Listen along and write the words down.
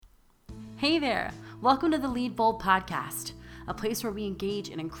Hey there! Welcome to the Lead Bold podcast, a place where we engage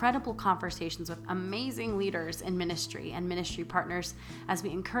in incredible conversations with amazing leaders in ministry and ministry partners as we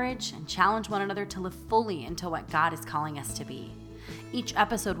encourage and challenge one another to live fully into what God is calling us to be. Each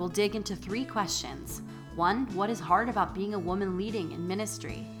episode will dig into 3 questions. 1, what is hard about being a woman leading in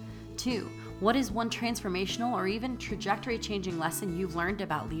ministry? 2, what is one transformational or even trajectory-changing lesson you've learned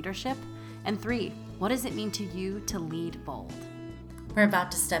about leadership? And 3, what does it mean to you to lead bold? We're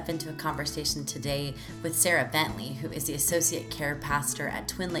about to step into a conversation today with Sarah Bentley, who is the Associate Care Pastor at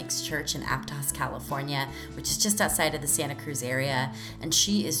Twin Lakes Church in Aptos, California, which is just outside of the Santa Cruz area. And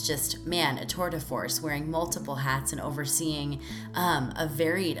she is just, a tour de force, wearing multiple hats and overseeing a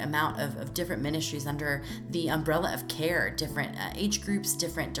varied amount of different ministries under the umbrella of care, different age groups,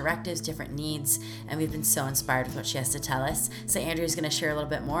 different directives, different needs. And we've been so inspired with what she has to tell us. So Andrea's going to share a little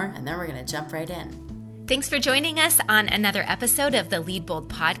bit more, and then we're going to jump right in. Thanks for joining us on another episode of the Lead Bold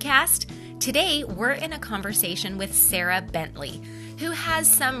podcast. Today, we're in a conversation with Sarah Bentley, who has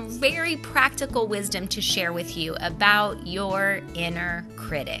some very practical wisdom to share with you about your inner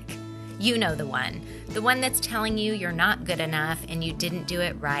critic. You know the one that's telling you you're not good enough and you didn't do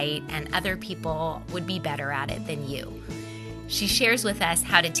it right and other people would be better at it than you. She shares with us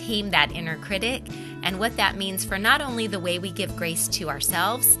how to tame that inner critic and what that means for not only the way we give grace to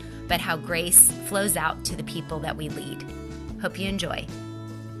ourselves, but how grace flows out to the people that we lead. Hope you enjoy.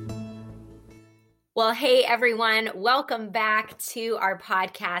 Well, hey everyone, welcome back to our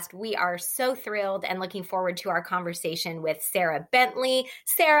podcast. We are so thrilled and looking forward to our conversation with Sarah Bentley.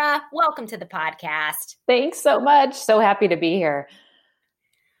 Sarah, welcome to the podcast. Thanks so much. So happy to be here.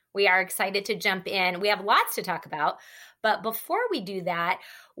 We are excited to jump in. We have lots to talk about. But before we do that,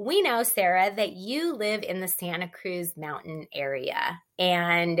 we know, Sarah, that you live in the Santa Cruz mountain area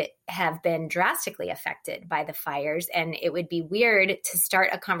and have been drastically affected by the fires. And it would be weird to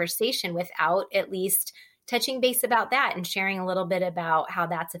start a conversation without at least touching base about that and sharing a little bit about how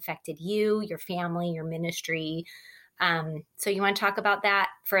that's affected you, your family, your ministry. So you want to talk about that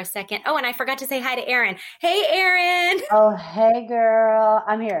for a second? Oh, and I forgot to say hi to Erin. Hey, Erin. Oh, hey, girl.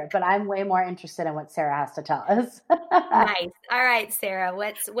 I'm here, but I'm way more interested in what Sarah has to tell us. Nice. All right, Sarah,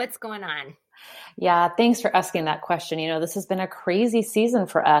 what's going on? Yeah, thanks for asking that question. You know, this has been a crazy season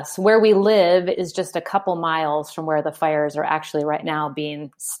for us. Where we live is just a couple miles from where the fires are actually right now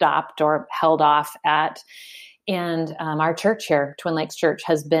being stopped or held off at. And our church here, Twin Lakes Church,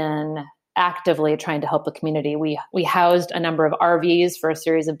 has been actively trying to help the community. We housed a number of RVs for a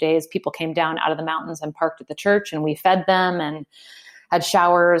series of days. People came down out of the mountains and parked at the church, and we fed them and had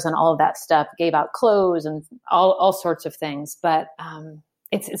showers and all of that stuff, gave out clothes and all sorts of things. But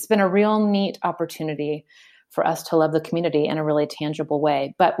it's been a real neat opportunity for us to love the community in a really tangible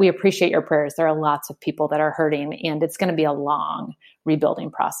way. But we appreciate your prayers. There are lots of people that are hurting, and it's going to be a long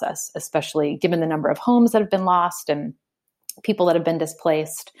rebuilding process, especially given the number of homes that have been lost and people that have been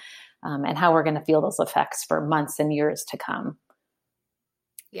displaced. And how we're going to feel those effects for months and years to come.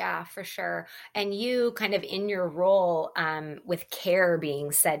 Yeah, for sure. And you kind of in your role with care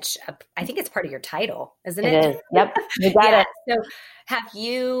being such I think it's part of your title, isn't it? It is. Yep. You got it. So have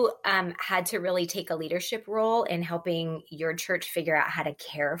you had to really take a leadership role in helping your church figure out how to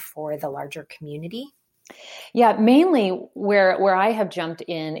care for the larger community? Yeah, mainly where I have jumped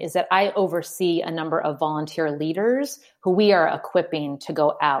in is that I oversee a number of volunteer leaders who we are equipping to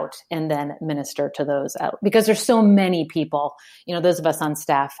go out and then minister to those out, because there's so many people. You know, those of us on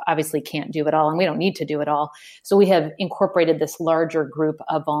staff obviously can't do it all, and we don't need to do it all. So we have incorporated this larger group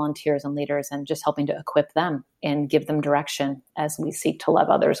of volunteers and leaders and just helping to equip them and give them direction as we seek to love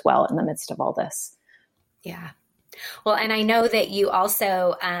others well in the midst of all this. Yeah. Well, and I know that you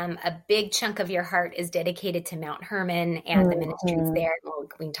also, a big chunk of your heart is dedicated to Mount Hermon and the ministries there.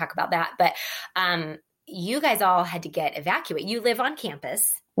 We can talk about that. But you guys all had to get evacuated. You live on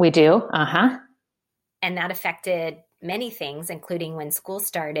campus. We do. Uh-huh. And that affected many things, including when school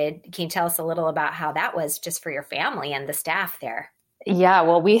started. Can you tell us a little about how that was just for your family and the staff there? Yeah,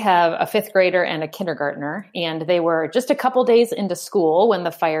 well, we have a 5th grader and a kindergartner, and they were just a couple days into school when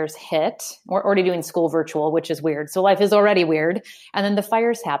the fires hit. We're already doing school virtual, which is weird. So life is already weird. And then the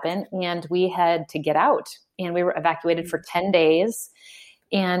fires happened, and we had to get out, and we were evacuated for 10 days.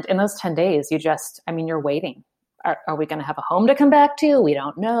 And in those 10 days, you're waiting. Are we going to have a home to come back to? We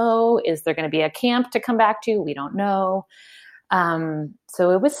don't know. Is there going to be a camp to come back to? We don't know.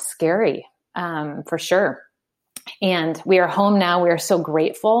 So it was scary, for sure. And we are home now. We are so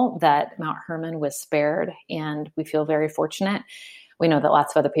grateful that Mount Hermon was spared, and we feel very fortunate. We know that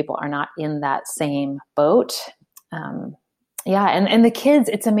lots of other people are not in that same boat. And the kids,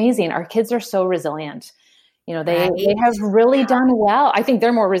 it's amazing. Our kids are so resilient. They have really done well. I think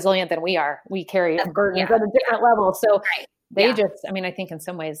they're more resilient than we are. We carry burdens at a different level. So they I think in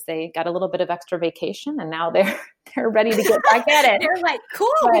some ways they got a little bit of extra vacation and now they're ready to get back at it. They're like, cool,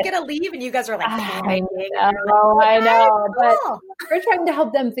 we get to leave. And you guys are like, I know. But we're trying to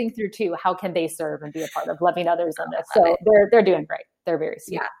help them think through too. How can they serve and be a part of loving others in this? So they're doing great. They're very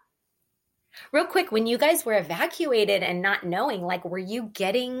sweet. Yeah. Real quick, when you guys were evacuated and not knowing, like, were you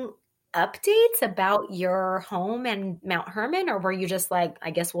getting updates about your home and Mount Hermon, or were you just like,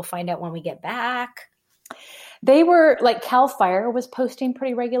 I guess we'll find out when we get back? They were like, Cal Fire was posting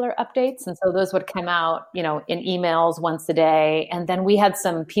pretty regular updates. And so those would come out, in emails once a day. And then we had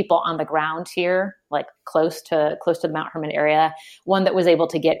some people on the ground here, like close to the Mount Hermon area, one that was able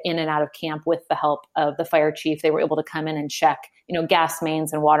to get in and out of camp with the help of the fire chief. They were able to come in and check, gas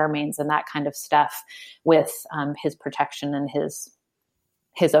mains and water mains and that kind of stuff with his protection and his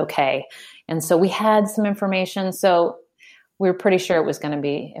okay. And so we had some information. So we were pretty sure it was going to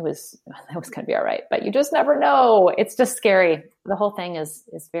be all right, but you just never know. It's just scary. The whole thing is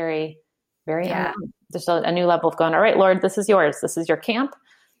very, very unknown. Just a new level of going, all right, Lord, this is yours. This is your camp.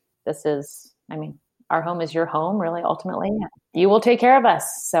 Our home is your home, really, ultimately. You will take care of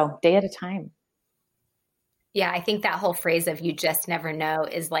us. So day at a time. Yeah. I think that whole phrase of "you just never know"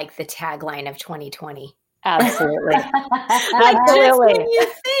 is like the tagline of 2020. Absolutely. Like, just when you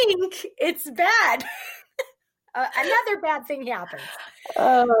think it's bad, another bad thing happens.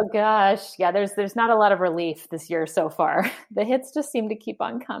 Oh gosh. Yeah. There's not a lot of relief this year so far. The hits just seem to keep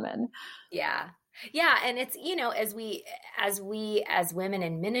on coming. Yeah. Yeah. And it's, as women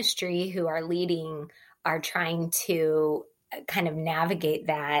in ministry who are leading are trying to kind of navigate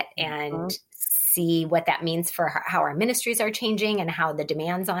that and see what that means for how our ministries are changing and how the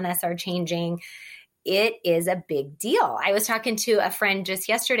demands on us are changing. It is a big deal. I was talking to a friend just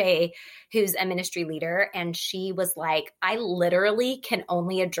yesterday who's a ministry leader, and she was like, I literally can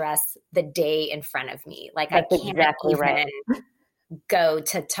only address the day in front of me. Like, that's I can't exactly even go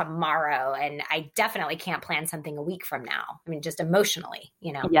to tomorrow, and I definitely can't plan something a week from now. Just emotionally,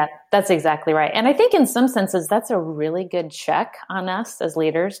 Yeah, that's exactly right. And I think in some senses, that's a really good check on us as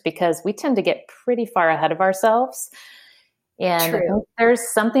leaders, because we tend to get pretty far ahead of ourselves. And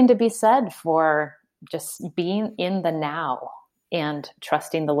there's something to be said for just being in the now and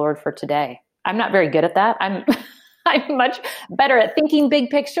trusting the Lord for today. I'm not very good at that. I'm much better at thinking big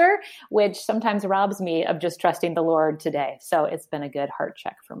picture, which sometimes robs me of just trusting the Lord today. So it's been a good heart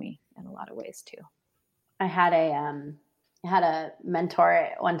check for me in a lot of ways too. I had a mentor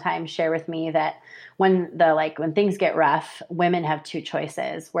at one time share with me that when things get rough, women have two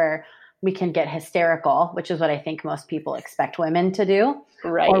choices where we can get hysterical, which is what I think most people expect women to do.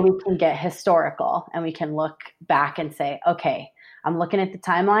 Right. Or we can get historical and we can look back and say, okay, I'm looking at the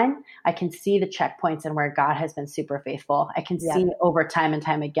timeline. I can see the checkpoints and where God has been super faithful. I can see over time and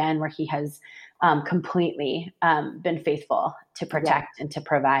time again where he has completely been faithful to protect and to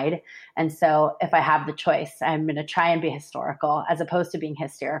provide. And so if I have the choice, I'm going to try and be historical as opposed to being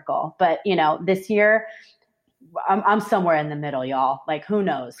hysterical. But, this year, I'm somewhere in the middle, y'all. Like, who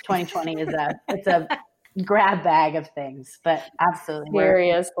knows? 2020 it's a grab bag of things, but absolutely.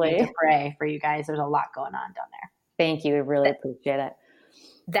 Seriously. We need to pray for you guys. There's a lot going on down there. Thank you. We really appreciate it.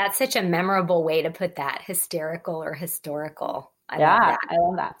 That's such a memorable way to put that, hysterical or historical. I love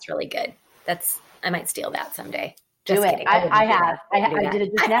that. It's really good. I might steal that someday. Just kidding. I did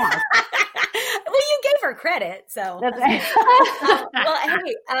it just now. Well, you gave her credit, so. That's right. Well,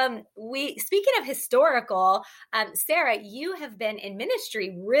 hey, speaking of historical, Sarah, you have been in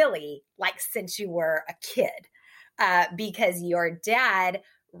ministry really since you were a kid, because your dad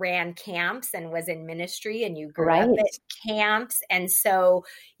ran camps and was in ministry, and you grew up at camps, and so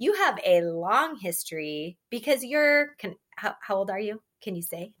you have a long history because how old are you? Can you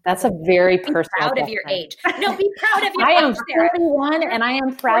say? That's a very personal. Proud of your age. No, be proud of your age. I am 41 and I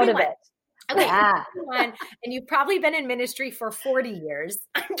am proud 41. Of it. Okay, and you've probably been in ministry for 40 years,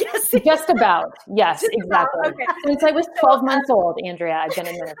 I'm guessing. Just about. Yes, exactly. Okay. Since I was 12 months old, Andrea, I've been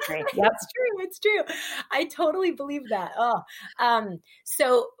in ministry. Yep. It's true. I totally believe that.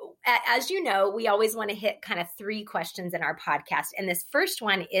 So as you know, we always want to hit kind of 3 questions in our podcast. And this first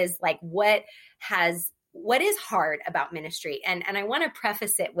one is what is hard about ministry? And I want to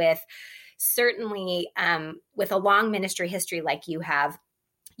preface it with, certainly with a long ministry history like you have,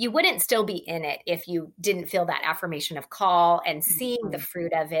 you wouldn't still be in it if you didn't feel that affirmation of call and seeing the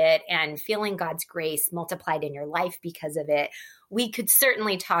fruit of it and feeling God's grace multiplied in your life because of it. We could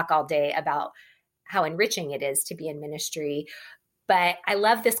certainly talk all day about how enriching it is to be in ministry. But I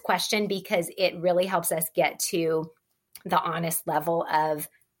love this question because it really helps us get to the honest level of,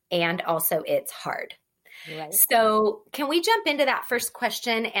 and also it's hard. Right. So can we jump into that first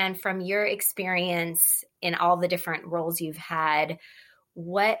question? And from your experience in all the different roles you've had,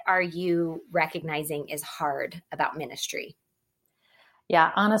 what are you recognizing is hard about ministry?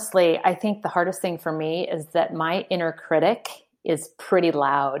 Yeah, honestly, I think the hardest thing for me is that my inner critic is pretty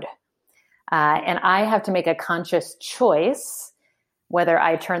loud. And I have to make a conscious choice whether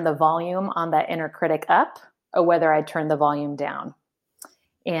I turn the volume on that inner critic up or whether I turn the volume down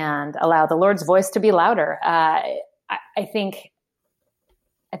and allow the Lord's voice to be louder. I think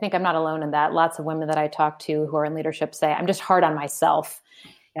I'm not alone in that. Lots of women that I talk to who are in leadership say, I'm just hard on myself.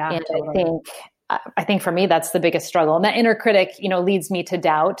 Yeah, and totally. I think for me, that's the biggest struggle. And that inner critic, leads me to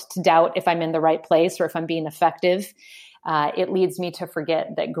doubt if I'm in the right place or if I'm being effective. It leads me to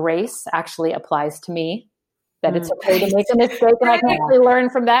forget that grace actually applies to me, that it's okay to make a mistake and I can actually learn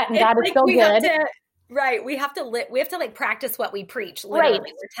from that. And God is so good. We have to practice what we preach. Literally. Right.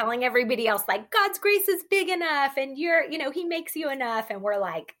 We're telling everybody else God's grace is big enough and he makes you enough. And we're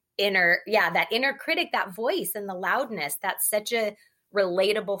that inner critic, that voice and the loudness, that's such a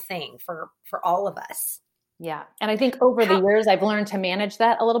relatable thing for all of us. Yeah. And I think over the years, I've learned to manage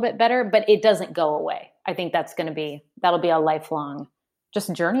that a little bit better, but it doesn't go away. I think that'll be a lifelong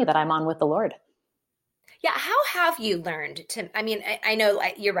just journey that I'm on with the Lord. Yeah. How have you learned I know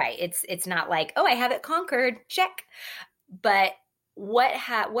you're right. It's not I have it conquered, check. But what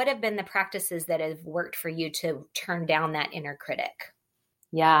have been the practices that have worked for you to turn down that inner critic?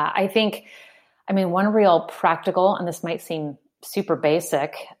 Yeah, I think, one real practical, and this might seem super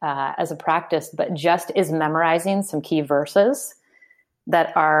basic as a practice, but just is memorizing some key verses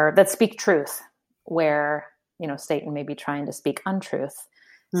that speak truth where, Satan may be trying to speak untruth.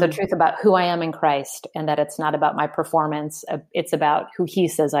 So truth about who I am in Christ, and that it's not about my performance. It's about who he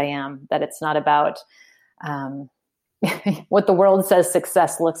says I am, that it's not about what the world says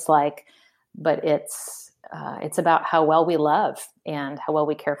success looks like, but it's about how well we love and how well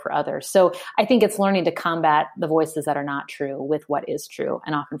we care for others. So I think it's learning to combat the voices that are not true with what is true.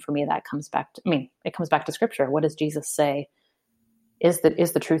 And often for me, that comes back to scripture. What does Jesus say is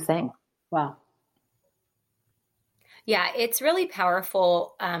the true thing? Wow. Yeah, it's really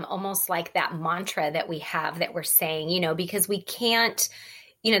powerful, almost like that mantra that we have that we're saying, because we can't,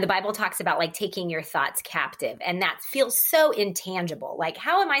 the Bible talks about taking your thoughts captive, and that feels so intangible.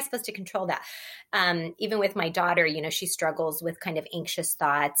 How am I supposed to control that? Even with my daughter, she struggles with kind of anxious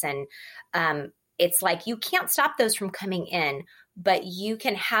thoughts, and it's you can't stop those from coming in, but you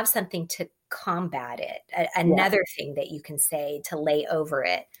can have something to combat it. Another thing that you can say to lay over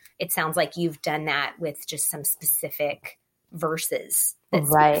it. It sounds like you've done that with just some specific verses that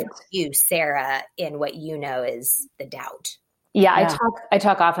speak for you, Sarah, in what is the doubt. Yeah, I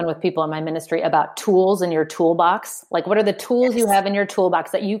talk often with people in my ministry about tools in your toolbox. What are the tools you have in your toolbox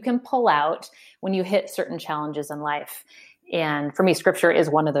that you can pull out when you hit certain challenges in life? And for me, scripture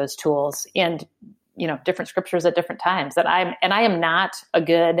is one of those tools, and different scriptures at different times. I am not a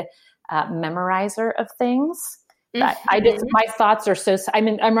good memorizer of things. My thoughts are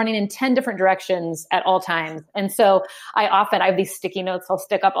I'm running in 10 different directions at all times. And so I have these sticky notes I'll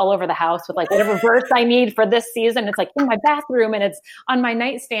stick up all over the house with whatever verse I need for this season. It's in my bathroom and it's on my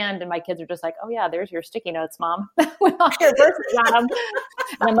nightstand. And my kids are just oh yeah, there's your sticky notes, Mom. With all your verses on them.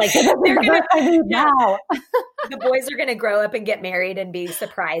 And I'm this is the verse I need now. The boys are going to grow up and get married and be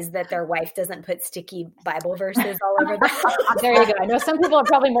surprised that their wife doesn't put sticky Bible verses all over the house. There you go. I know some people are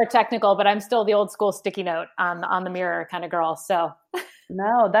probably more technical, but I'm still the old school sticky note on the mirror kind of girl. So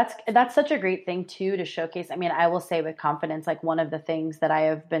no, that's such a great thing too, to showcase. I will say with confidence, one of the things that I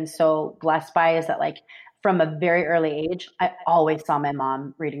have been so blessed by is that from a very early age, I always saw my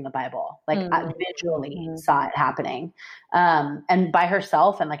mom reading the Bible. I visually saw it happening. And by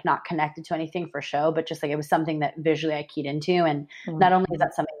herself and not connected to anything for show, but just it was something that visually I keyed into. And not only is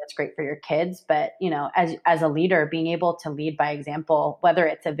that something that's great for your kids, but as a leader, being able to lead by example, whether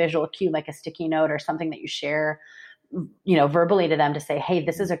it's a visual cue, like a sticky note or something that you share verbally to them to say, hey,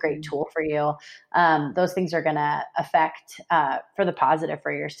 this is a great tool for you. Those things are going to affect for the positive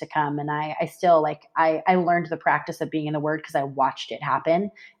for years to come. And I still I learned the practice of being in the Word because I watched it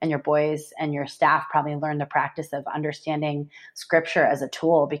happen. And your boys and your staff probably learned the practice of understanding scripture as a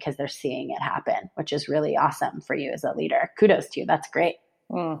tool because they're seeing it happen, which is really awesome for you as a leader. Kudos to you. That's great.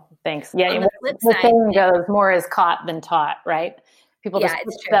 Thanks. Yeah. The saying goes, more is caught than taught, right? People just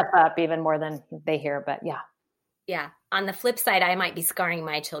step up even more than they hear, but yeah. Yeah. On the flip side, I might be scarring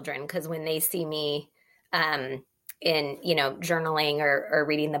my children because when they see me in, journaling or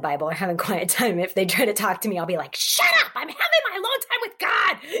reading the Bible or having quiet time, if they try to talk to me, I'll be like, shut up, I'm having my alone time with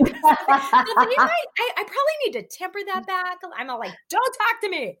God. I probably need to temper that back. I'm all don't talk to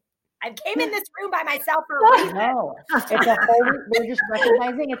me. I came in this room by myself for a reason. No, we're just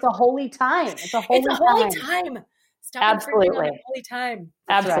recognizing it's a holy time. It's a holy time. Stop Absolutely. on a holy time.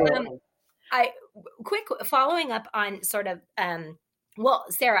 Absolutely. Quick following up on sort of, well,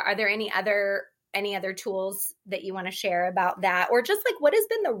 Sarah, are there any other tools that you want to share about that? Or just like, what has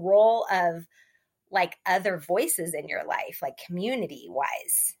been the role of like other voices in your life, like community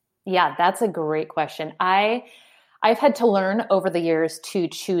wise? Yeah, that's a great question. I've had to learn over the years to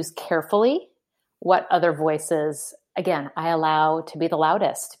choose carefully what other voices, again, I allow to be the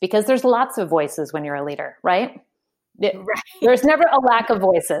loudest, because there's lots of voices when you're a leader, right? There's never a lack of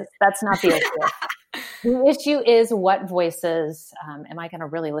voices. That's not the issue. The issue is what voices am I going to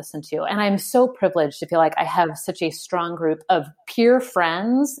really listen to? And I'm so privileged to feel like I have such a strong group of peer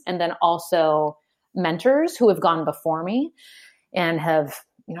friends and then also mentors who have gone before me and have,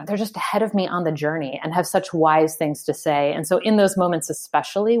 they're just ahead of me on the journey and have such wise things to say. And so in those moments,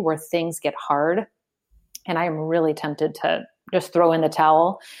 especially where things get hard, and I am really tempted to just throw in the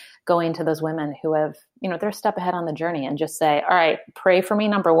towel, going to those women who have, they're a step ahead on the journey and just say, all right, pray for me,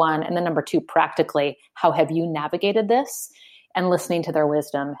 number one. And then number two, practically, how have you navigated this? And listening to their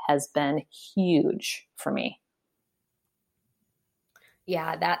wisdom has been huge for me.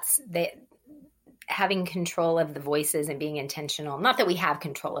 Yeah, having control of the voices and being intentional. Not that we have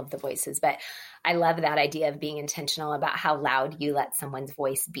control of the voices, but I love that idea of being intentional about how loud you let someone's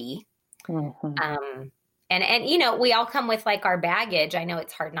voice be. Mm-hmm. And we all come with like our baggage. I know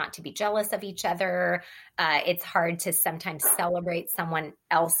it's hard not to be jealous of each other. It's hard to sometimes celebrate someone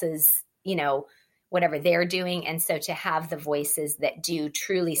else's, whatever they're doing. And so to have the voices that do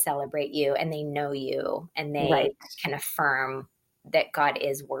truly celebrate you and they know you and they can affirm that God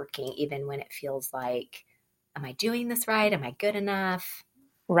is working, even when it feels like, am I doing this right? Am I good enough?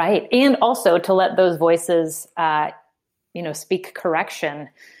 Right. And also to let those voices, speak correction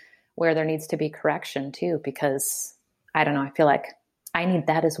where there needs to be correction too, because I don't know, I feel like I need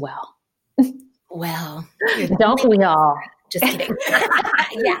that as well. Well, don't we all? Just kidding.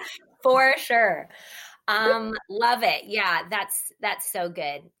 Yeah, for sure. Love it. Yeah, that's so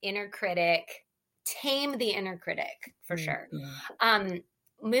good. Inner critic, tame the inner critic for sure.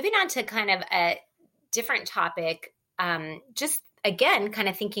 Moving on to kind of a different topic, just again, kind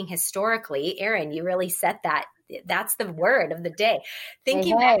of thinking historically. Erin, you really set that. That's the word of the day.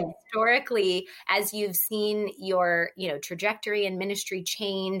 Thinking back historically, as you've seen your, trajectory and ministry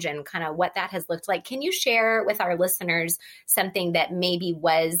change and kind of what that has looked like, can you share with our listeners something that maybe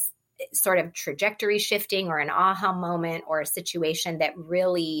was sort of trajectory shifting or an aha moment or a situation that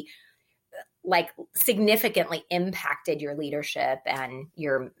really like significantly impacted your leadership and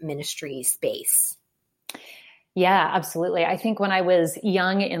your ministry space? Yeah, absolutely. I think when I was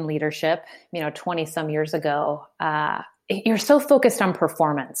young in leadership, 20 some years ago, you're so focused on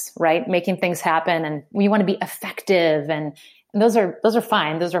performance, right? Making things happen, and we want to be effective, and those are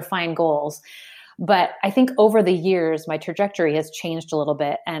fine. Those are fine goals. But I think over the years, my trajectory has changed a little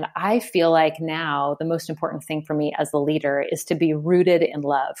bit. And I feel like now the most important thing for me as a leader is to be rooted in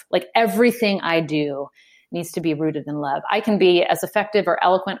love. Like everything I do needs to be rooted in love. I can be as effective or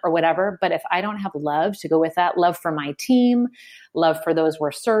eloquent or whatever, but if I don't have love to go with that, love for my team, love for those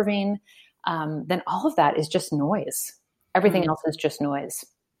we're serving, then all of that is just noise. Everything else is just noise.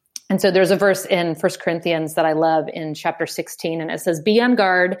 And so there's a verse in 1 Corinthians that I love in chapter 16, and it says, be on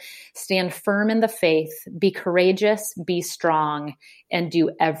guard, stand firm in the faith, be courageous, be strong, and do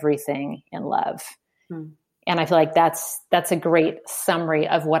everything in love. And I feel like that's a great summary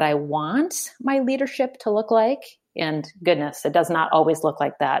of what I want my leadership to look like. And goodness, it does not always look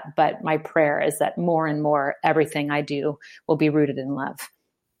like that. But my prayer is that more and more everything I do will be rooted in love.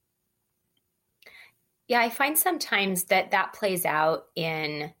 Yeah, I find sometimes that plays out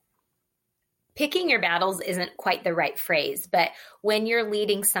in picking your battles isn't quite the right phrase, but when you're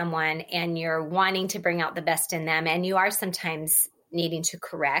leading someone and you're wanting to bring out the best in them, and you are sometimes needing to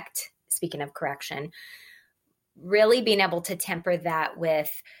correct, speaking of correction, really being able to temper that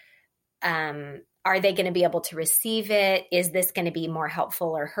with, are they going to be able to receive it? Is this going to be more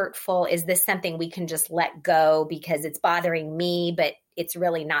helpful or hurtful? Is this something we can just let go because it's bothering me, but it's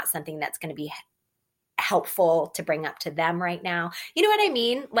really not something that's going to be helpful to bring up to them right now? You know what I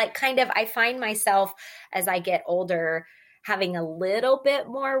mean? Like kind of, I find myself as I get older, having a little bit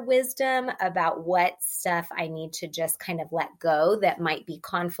more wisdom about what stuff I need to just kind of let go that might be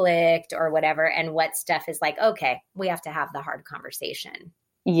conflict or whatever. And what stuff is like, okay, we have to have the hard conversation.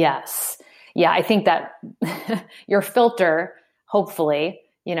 Yes. Yeah. I think that your filter, hopefully,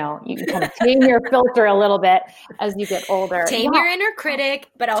 you can kind of tame your filter a little bit as you get older. Tame your inner critic,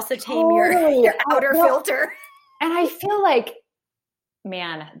 but also tame your outer filter. And I feel like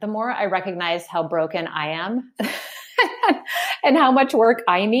man, the more I recognize how broken I am and how much work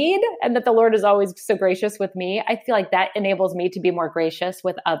I need, and that the Lord is always so gracious with me, I feel like that enables me to be more gracious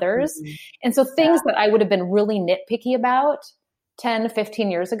with others. Mm-hmm. And so things that I would have been really nitpicky about 10, 15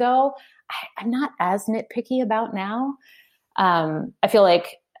 years ago, I'm not as nitpicky about now. I feel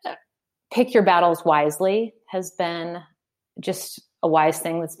like pick your battles wisely has been just a wise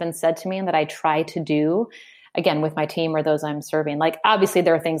thing that's been said to me and that I try to do, again, with my team or those I'm serving. Like, obviously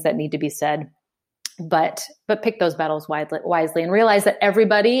there are things that need to be said, but pick those battles wisely and realize that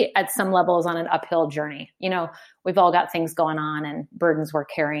everybody at some level is on an uphill journey. You know, we've all got things going on and burdens we're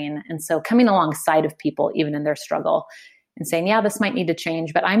carrying. And so coming alongside of people, even in their struggle, and saying, yeah, this might need to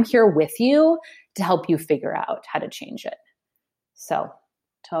change, but I'm here with you to help you figure out how to change it. So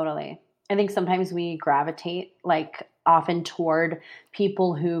totally. I think sometimes we gravitate like often toward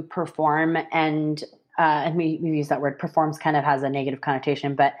people who perform and we use that word performs kind of has a negative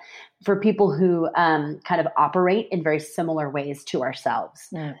connotation, but for people who kind of operate in very similar ways to ourselves,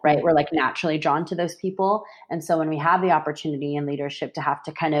 right? We're like naturally drawn to those people. And so when we have the opportunity in leadership to have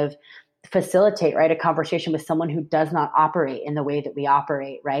to kind of facilitate, right, a conversation with someone who does not operate in the way that we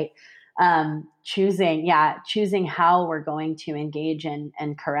operate, right? Choosing how we're going to engage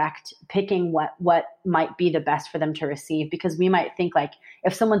and correct, picking what might be the best for them to receive, because we might think like,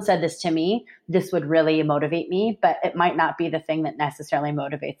 if someone said this to me, this would really motivate me, but it might not be the thing that necessarily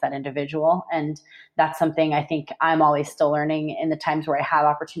motivates that individual. And that's something I think I'm always still learning in the times where I have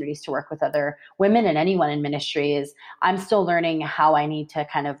opportunities to work with other women and anyone in ministry, is I'm still learning how I need to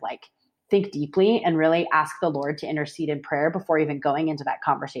kind of like think deeply and really ask the Lord to intercede in prayer before even going into that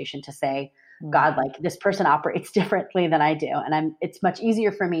conversation to say, God, like this person operates differently than I do. And it's much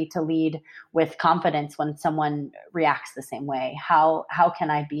easier for me to lead with confidence when someone reacts the same way. How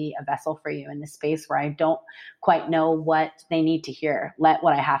can I be a vessel for you in this space where I don't quite know what they need to hear? Let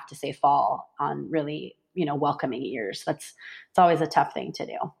what I have to say fall on really, welcoming ears. It's always a tough thing to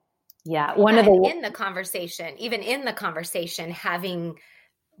do. Yeah. Even in the conversation, having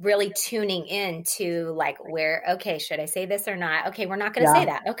really tuning in to like okay, should I say this or not? Okay, we're not going to say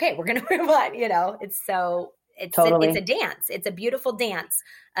that. Okay, we're going to move on. It's a dance. It's a beautiful dance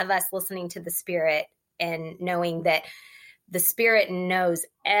of us listening to the Spirit and knowing that the Spirit knows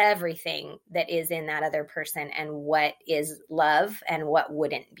everything that is in that other person and what is love and what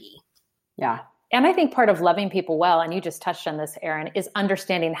wouldn't be. Yeah. And I think part of loving people well, and you just touched on this, Erin, is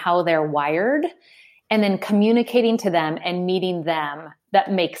understanding how they're wired and then communicating to them and meeting them that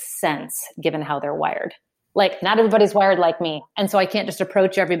makes sense given how they're wired. Like, not everybody's wired like me. And so I can't just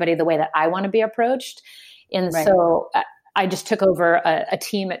approach everybody the way that I want to be approached. And so I just took over a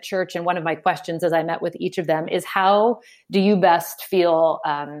team at church. And one of my questions as I met with each of them is, how do you best feel,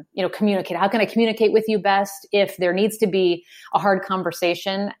 communicate? How can I communicate with you best? If there needs to be a hard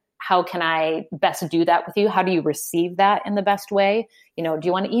conversation, how can I best do that with you? How do you receive that in the best way? Do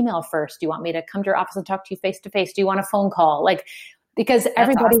you want to email first? Do you want me to come to your office and talk to you face to face? Do you want a phone call? Like, because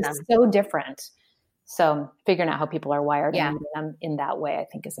everybody's so different. So figuring out how people are wired and meeting them in that way, I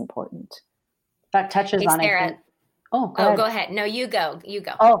think, is important. That touches on Sarah. Go ahead. No, you go.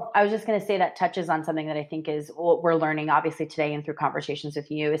 Oh, I was just going to say that touches on something that I think is what we're learning, obviously, today and through conversations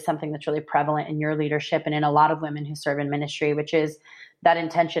with you, is something that's really prevalent in your leadership and in a lot of women who serve in ministry, which is that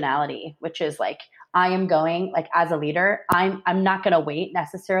intentionality, which is like, I am going, like, as a leader, I'm not going to wait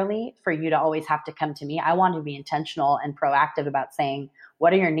necessarily for you to always have to come to me. I want to be intentional and proactive about saying,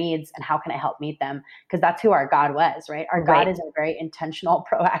 what are your needs and how can I help meet them? Because that's who our God was, right? Our God is a very intentional,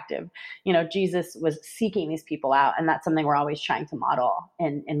 proactive. Jesus was seeking these people out, and that's something we're always trying to model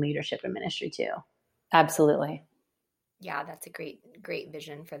in leadership and ministry too. Absolutely. Yeah, that's a great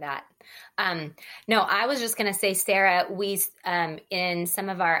vision for that. No, I was just going to say, Sarah, we, in some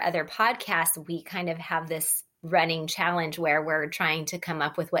of our other podcasts, we kind of have this running challenge where we're trying to come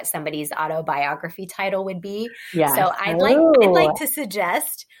up with what somebody's autobiography title would be. Yeah. So I'd like to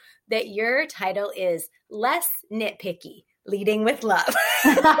suggest that your title is Less Nitpicky, Leading with Love.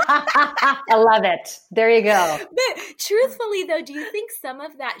 I love it. There you go. But truthfully, though, do you think some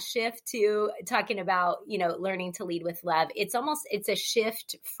of that shift to talking about, learning to lead with love, it's a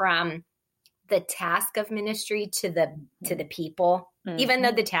shift from the task of ministry to the people, even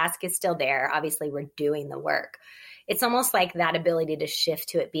though the task is still there? Obviously, we're doing the work. It's almost like that ability to shift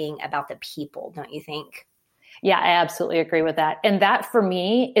to it being about the people, don't you think? Yeah, I absolutely agree with that. And that for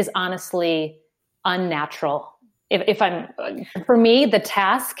me is honestly unnatural. For me, the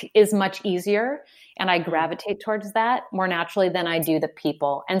task is much easier and I gravitate towards that more naturally than I do the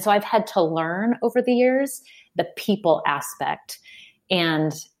people. And so I've had to learn over the years the people aspect.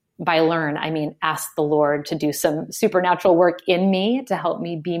 And by learn, I mean, ask the Lord to do some supernatural work in me to help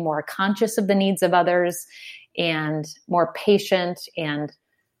me be more conscious of the needs of others and more patient and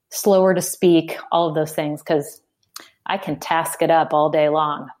slower to speak, all of those things. Cause I can task it up all day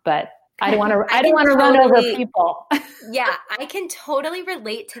long, but I don't want to run over people. Yeah. I can totally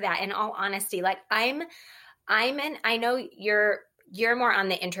relate to that in all honesty. Like I know you're more on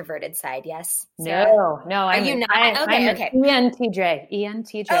the introverted side. Yes. No, are you not? Okay.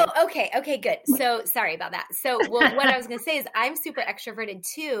 ENTJ. Oh, okay. Okay, good. So sorry about that. So what I was going to say is I'm super extroverted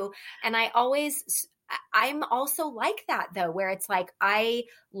too. And I'm also like that though, where it's like, I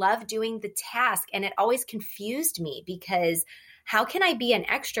love doing the task, and it always confused me because how can I be an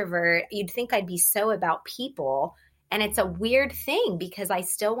extrovert? You'd think I'd be so about people. And it's a weird thing because I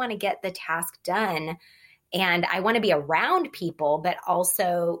still want to get the task done. And I want to be around people, but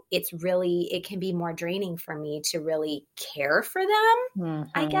also it can be more draining for me to really care for them,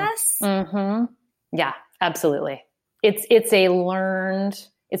 I guess. Mm-hmm. Yeah, absolutely. It's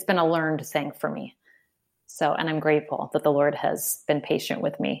been a learned thing for me. So, and I'm grateful that the Lord has been patient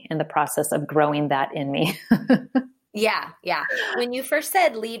with me in the process of growing that in me. Yeah. Yeah. When you first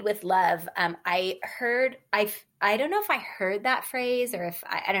said lead with love, I don't know if I heard that phrase or if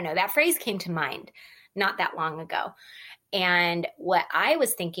I don't know, that phrase came to mind not that long ago. And what I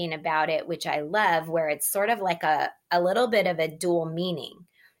was thinking about it, which I love, where it's sort of like a little bit of a dual meaning,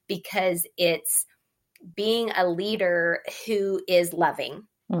 because it's being a leader who is loving.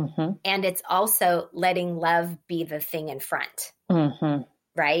 Mm-hmm. And it's also letting love be the thing in front. Mm-hmm.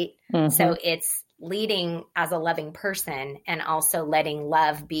 Right? Mm-hmm. So it's leading as a loving person and also letting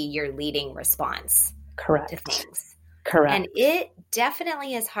love be your leading response. Correct. To things. Correct. And it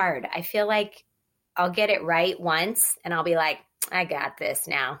definitely is hard. I feel like I'll get it right once and I'll be like, I got this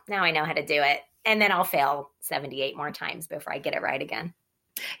now. Now I know how to do it. And then I'll fail 78 more times before I get it right again.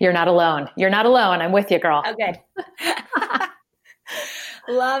 You're not alone. You're not alone. I'm with you, girl. Oh, good.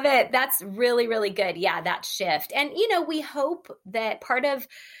 Love it. That's really, really good. Yeah, that shift. And, we hope that part of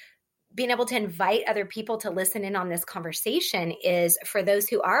being able to invite other people to listen in on this conversation is for those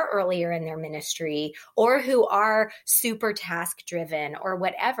who are earlier in their ministry or who are super task driven or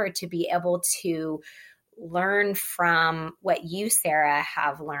whatever, to be able to learn from what you, Sarah,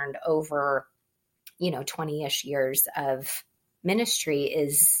 have learned over, 20-ish years of ministry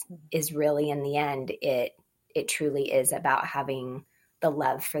is really, in the end, it truly is about having the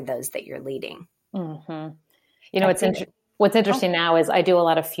love for those that you're leading. Mm-hmm. What's interesting now is I do a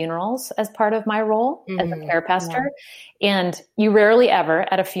lot of funerals as part of my role as a care pastor. Yeah. And you rarely ever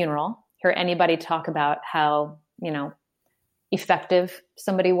at a funeral hear anybody talk about how, effective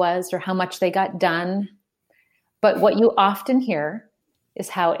somebody was or how much they got done. But what you often hear is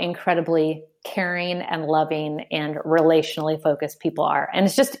how incredibly caring and loving and relationally focused people are. And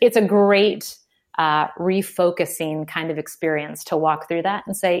it's a great refocusing kind of experience to walk through that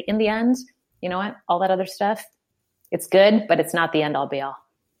and say, in the end, you know what, all that other stuff, it's good, but it's not the end all be all.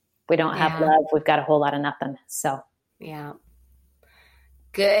 We don't have love. We've got a whole lot of nothing. So, yeah.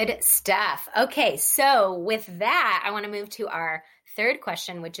 Good stuff. Okay. So with that, I want to move to our third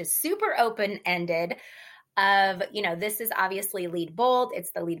question, which is super open-ended this is obviously Lead Bold.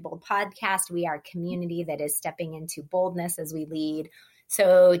 It's the Lead Bold podcast. We are a community that is stepping into boldness as we lead.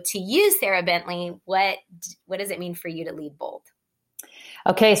 So to you, Sarah Bentley, what does it mean for you to lead bold?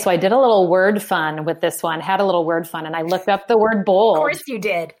 Okay, so I did a little word fun with this one, had a little word fun, and I looked up the word bold. Of course you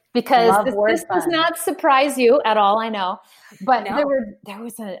did. Because this does not surprise you at all, I know. But no. there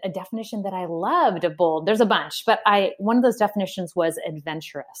was a definition that I loved of bold. There's a bunch, but one of those definitions was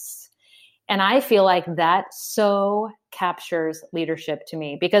adventurous. And I feel like that so captures leadership to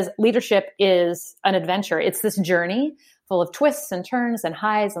me, because leadership is an adventure. It's this journey full of twists and turns and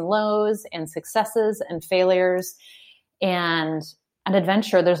highs and lows and successes and failures. And an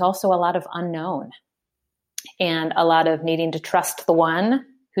adventure, there's also a lot of unknown and a lot of needing to trust the one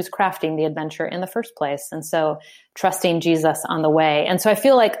who's crafting the adventure in the first place. And so trusting Jesus on the way. And so I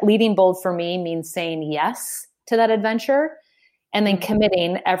feel like leading bold for me means saying yes to that adventure and then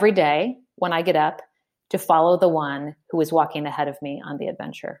committing every day when I get up to follow the one who is walking ahead of me on the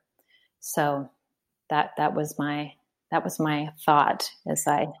adventure. So that was my thought as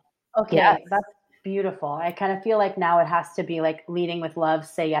I. Okay. Yeah. That's beautiful. I kind of feel like now it has to be like leading with love,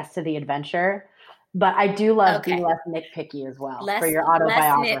 say yes to the adventure. But I do love being less nitpicky as well for your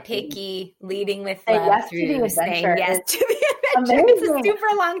autobiography. Less nitpicky, leading with say love yes through to the adventure. Yes to the adventure. It's a super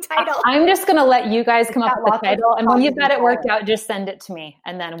long title. I'm just going to let you guys come up with the title. And when you've got it worked out, just send it to me.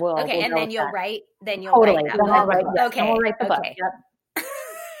 And then we'll and then you'll write. Then you'll totally. write that book. Write, yes. Okay. We'll write the book.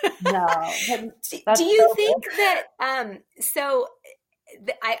 Yep. No. Do you think that, so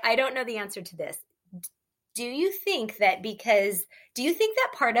I don't know the answer to this. Do you think that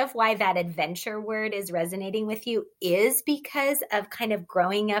part of why that adventure word is resonating with you is because of kind of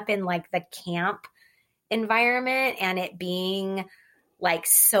growing up in like the camp environment and it being like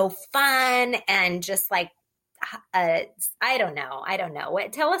so fun and just like, I don't know.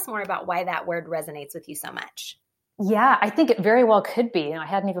 Tell us more about why that word resonates with you so much. Yeah, I think it very well could be. I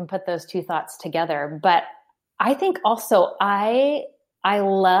hadn't even put those two thoughts together, but I think also I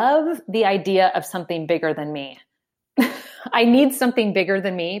love the idea of something bigger than me. I need something bigger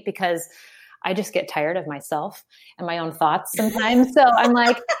than me because I just get tired of myself and my own thoughts sometimes. So I'm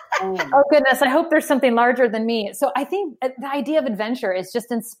like, oh goodness, I hope there's something larger than me. So I think the idea of adventure is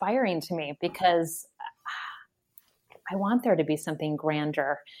just inspiring to me because I want there to be something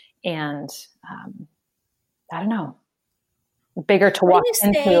grander and I don't know, bigger to walk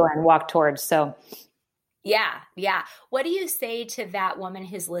into and walk towards. So yeah. What do you say to that woman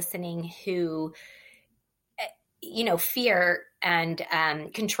who's listening who, fear and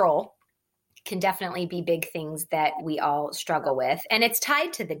control can definitely be big things that we all struggle with. And it's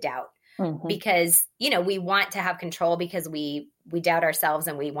tied to the doubt because, we want to have control because we doubt ourselves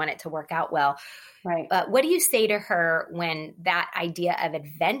and we want it to work out well. Right. But what do you say to her when that idea of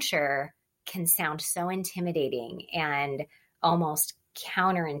adventure can sound so intimidating and almost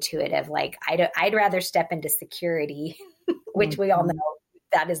counterintuitive? Like, I'd rather step into security, which we all know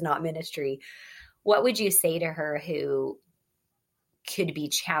that is not ministry. What would you say to her who could be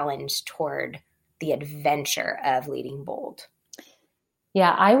challenged toward the adventure of leading bold?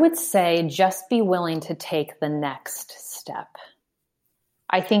 Yeah, I would say just be willing to take the next step.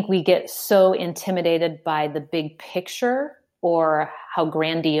 I think we get so intimidated by the big picture or how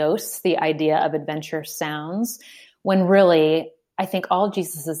grandiose the idea of adventure sounds, when really, I think all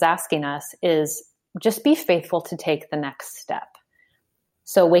Jesus is asking us is just be faithful to take the next step.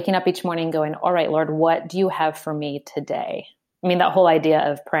 So waking up each morning going, all right, Lord, what do you have for me today? I mean, that whole idea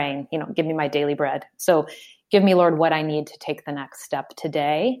of praying, give me my daily bread. So give me, Lord, what I need to take the next step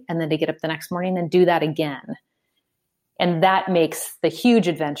today, and then to get up the next morning and do that again. And that makes the huge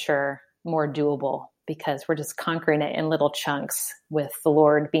adventure more doable because we're just conquering it in little chunks with the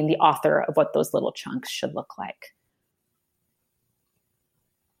Lord being the author of what those little chunks should look like.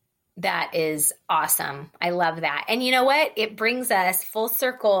 That is awesome. I love that. And you know what? It brings us full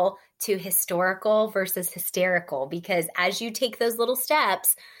circle to historical versus hysterical, because as you take those little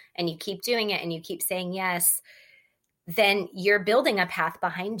steps and you keep doing it and you keep saying yes, then you're building a path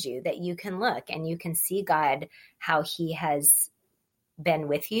behind you that you can look and you can see God, how he has been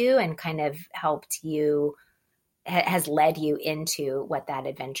with you and kind of helped you, has led you into what that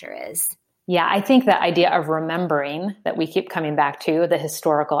adventure is. Yeah, I think that idea of remembering that we keep coming back to, the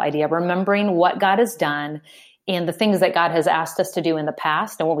historical idea, remembering what God has done and the things that God has asked us to do in the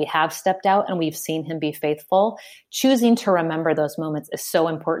past and when we have stepped out and we've seen him be faithful, choosing to remember those moments is so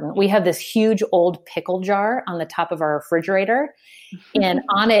important. We have this huge old pickle jar on the top of our refrigerator, and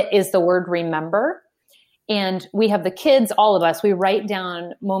on it is the word remember. And we have the kids, all of us, we write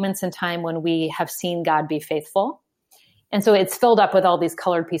down moments in time when we have seen God be faithful. And so it's filled up with all these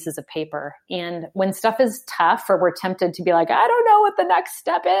colored pieces of paper. And when stuff is tough or we're tempted to be like, I don't know what the next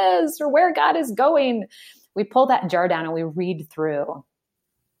step is or where God is going, we pull that jar down and we read through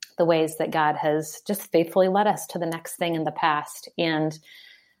the ways that God has just faithfully led us to the next thing in the past. And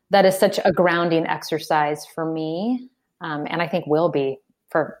that is such a grounding exercise for me. And I think will be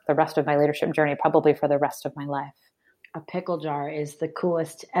for the rest of my leadership journey, probably for the rest of my life. A pickle jar is the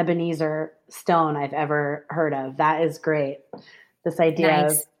coolest Ebenezer stone I've ever heard of. That is great. This idea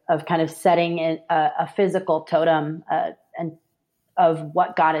of kind of setting a physical totem and of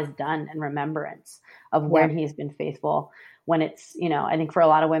what God has done and remembrance of when he's been faithful. When it's, I think for a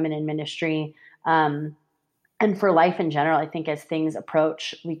lot of women in ministry and for life in general, I think as things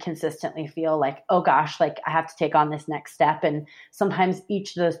approach, we consistently feel like, oh gosh, like I have to take on this next step. And sometimes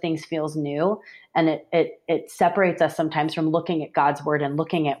each of those things feels new, and it separates us sometimes from looking at God's word and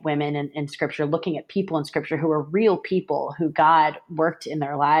looking at women in scripture, looking at people in scripture who are real people who God worked in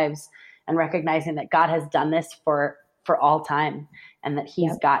their lives, and recognizing that God has done this for all time and that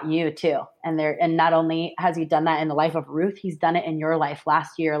he's got you too. And not only has he done that in the life of Ruth, he's done it in your life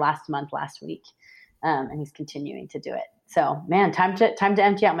last year, last month, last week. And he's continuing to do it. So, man, time to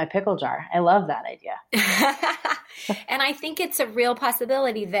empty out my pickle jar. I love that idea. And I think it's a real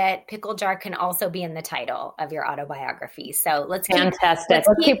possibility that pickle jar can also be in the title of your autobiography. So let's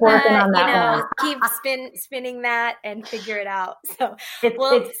keep working on that one. Keep spinning that and figure it out. So,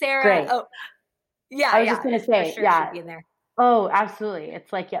 it's Sarah. Great. Oh, yeah. I was just going to say, sure it should be in there. Oh, absolutely.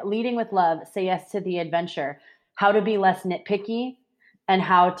 It's like, leading with love, say yes to the adventure, how to be less nitpicky, and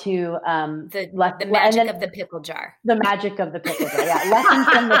how to the magic of the pickle jar. The magic of the pickle jar. Yeah, lessons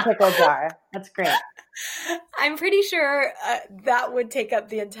from the pickle jar. That's great. I'm pretty sure that would take up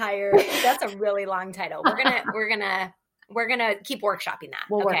the entire. That's a really long title. We're gonna keep workshopping that.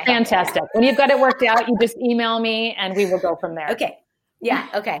 We'll work. Fantastic. When you've got it worked out, you just email me and we will go from there. Okay. Yeah.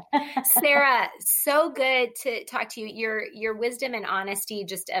 Okay. Sarah, so good to talk to you. Your wisdom and honesty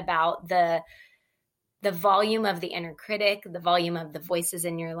just about the volume of the inner critic, the volume of the voices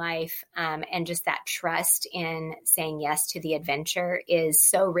in your life, and just that trust in saying yes to the adventure is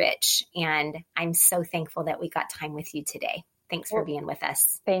so rich. And I'm so thankful that we got time with you today. Thanks for being with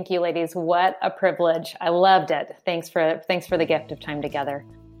us. Thank you, ladies. What a privilege. I loved it. Thanks for the gift of time together.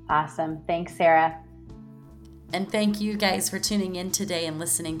 Awesome. Thanks, Sarah. And thank you guys for tuning in today and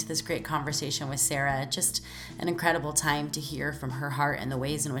listening to this great conversation with Sarah. Just an incredible time to hear from her heart and the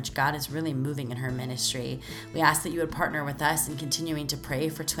ways in which God is really moving in her ministry. We ask that you would partner with us in continuing to pray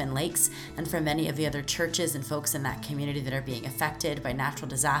for Twin Lakes and for many of the other churches and folks in that community that are being affected by natural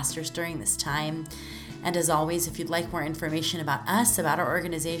disasters during this time. And as always, if you'd like more information about us, about our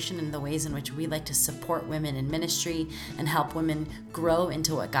organization, and the ways in which we like to support women in ministry and help women grow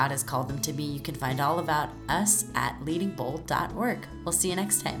into what God has called them to be, you can find all about us at leadingbold.org. We'll see you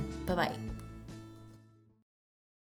next time. Bye-bye.